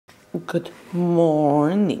Good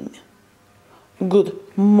morning. Good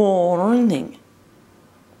morning.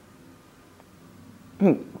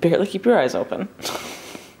 Barely keep your eyes open.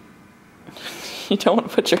 You don't want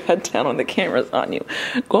to put your head down when the camera's on you.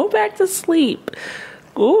 Go back to sleep.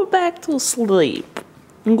 Go back to sleep.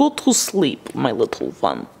 Go to sleep, my little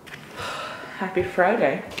one. Happy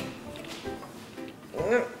Friday.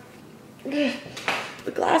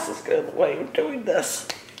 The glass is good the way you're doing this.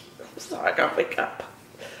 So I gotta wake up.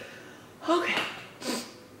 Okay.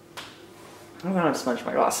 I'm gonna smudge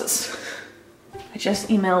my glasses. I just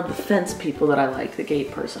emailed the fence people that I like, the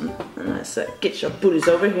gate person. And I said, get your booties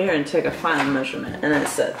over here and take a final measurement. And I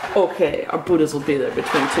said, okay, our booties will be there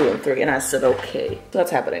between 2 and 3. And I said, okay. So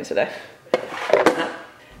that's happening today.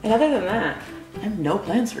 And other than that, I have no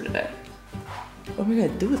plans for today. What am I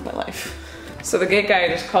gonna do with my life? So the gate guy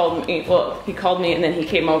just called me, well, he called me and then he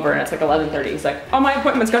came over and it's like 11:30. He's like, oh, my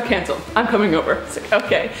appointment's got canceled. I'm coming over. It's like,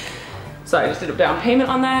 okay. So I just did a down payment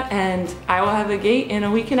on that and I will have the gate in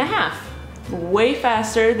a week and a half. Way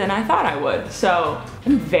faster than I thought I would. So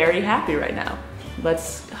I'm very happy right now.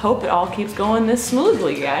 Let's hope it all keeps going this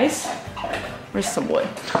smoothly, guys. Where's some wood?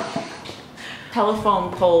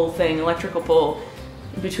 Telephone pole thing, electrical pole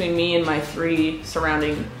between me and my 3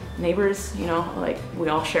 surrounding neighbors, you know, like we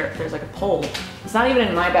all share, there's like a pole. It's not even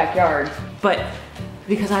in my backyard, but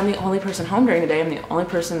because I'm the only person home during the day, I'm the only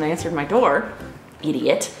person that answered my door,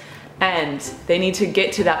 idiot. And they need to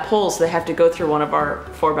get to that pole, so they have to go through one of our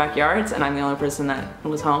 4 backyards, and I'm the only person that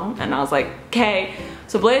was home. And I was like, okay.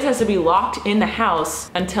 So Blaze has to be locked in the house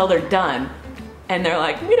until they're done. And they're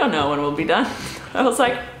like, we don't know when we'll be done. I was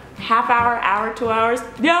like, half hour, 2 hours?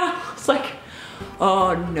 Yeah. It's like,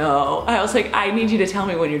 oh no. I was like, I need you to tell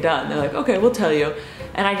me when you're done. They're like, okay, we'll tell you.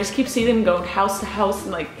 And I just keep seeing them go house to house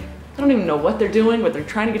and like, I don't even know what they're doing, but they're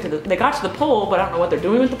trying to get to the, they got to the pole, but I don't know what they're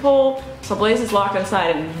doing with the pole. So Blaze is locked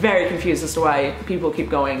inside and very confused as to why people keep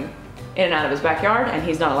going in and out of his backyard and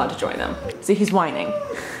he's not allowed to join them. See, he's whining.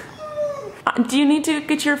 Do you need to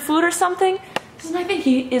get your food or something? Because I think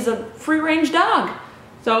he is a free-range dog.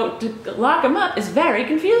 So to lock him up is very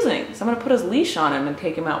confusing. So I'm gonna put his leash on him and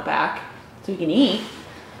take him out back so he can eat.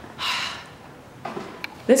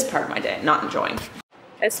 This part of my day, not enjoying.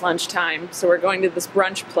 It's lunchtime, so we're going to this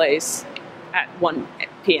brunch place at 1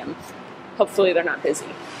 p.m. Hopefully they're not busy.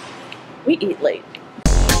 We eat late.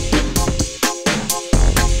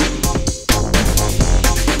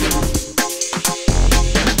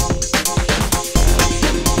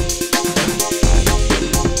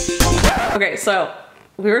 Okay, so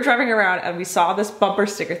we were driving around and we saw this bumper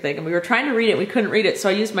sticker thing and we were trying to read it, we couldn't read it, so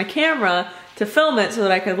I used my camera to film it so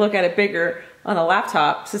that I could look at it bigger on the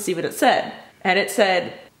laptop to see what it said. And it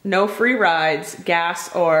said, no free rides,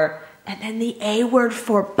 gas, or, and then the A word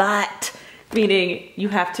for butt, meaning you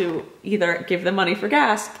have to either give them money for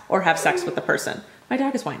gas or have sex with the person. My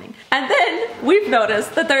dog is whining. And then we've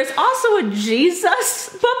noticed that there's also a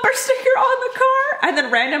Jesus bumper sticker on the car, and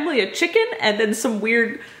then randomly a chicken, and then some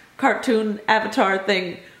weird cartoon avatar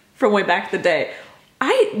thing from way back in the day.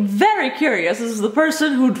 I'm very curious as the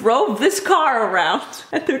person who drove this car around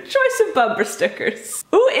and their choice of bumper stickers.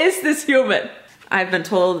 Who is this human? I've been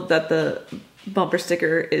told that the bumper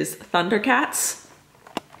sticker is Thundercats.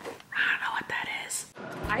 I don't know what that is.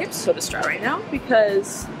 I am so distraught right now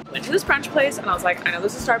because I went to this brunch place and I was like, I know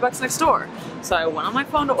there's a Starbucks next door. So I went on my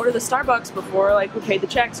phone to order the Starbucks before like we paid the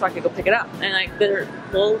check so I could go pick it up. And like their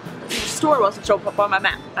little store wasn't showing up on my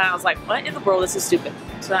map. And I was like, what in the world? This is stupid.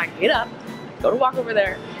 So I get up, go to walk over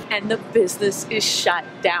there, and the business is shut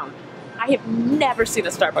down. I have never seen a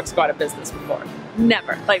Starbucks go out of business before.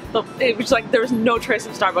 Never. Like, it was like there was no trace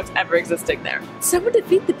of Starbucks ever existing there. Someone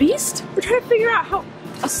defeat the beast? We're trying to figure out how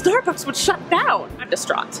a Starbucks would shut down. I'm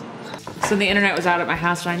distraught. So the internet was out at my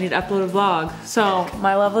house and I need to upload a vlog. So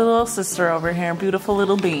my lovely little sister over here, beautiful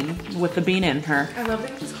little bean with the bean in her. I love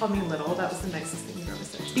that you just called me little. That was the nicest thing you've ever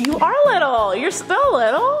said. You are little. You're still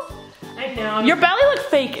little. I know. Your belly looked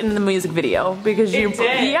fake in the music video because you,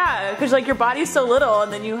 yeah, because like your body's so little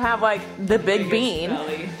and then you have like the big bean.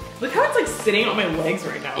 Belly. Look how it's like sitting on my legs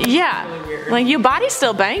right now. Yeah, really weird. Like your body's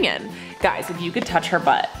still banging. Guys, if you could touch her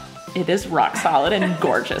butt, it is rock solid and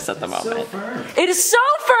gorgeous at the moment. So firm. It is so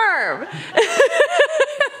firm.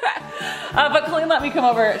 But Colleen let me come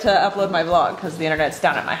over to upload my vlog because the internet's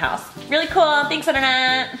down at my house. Really cool. Thanks,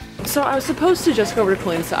 internet. So I was supposed to just go over to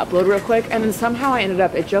Colleen's to upload real quick, and then somehow I ended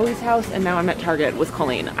up at Joey's house, and now I'm at Target with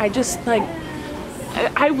Colleen. I just like,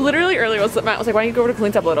 I literally earlier was like, why don't you go over to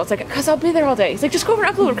Colleen's upload? I was like, cause I'll be there all day. He's like, just go over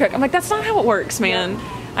and upload real quick. I'm like, that's not how it works, man.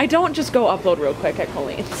 I don't just go upload real quick at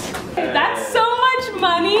Colleen's. That's so much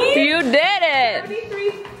money. You did it.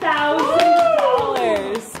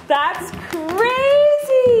 $33,000. That's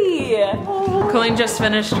crazy. Colleen just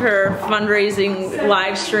finished her fundraising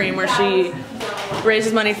live stream where she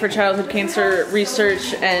raises money for childhood cancer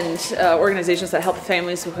research and organizations that help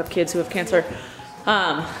families who have kids who have cancer.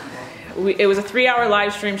 It was a 3-hour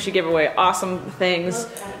live stream. She gave away awesome things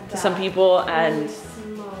to some people, and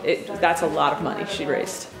that's a lot of money she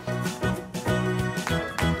raised.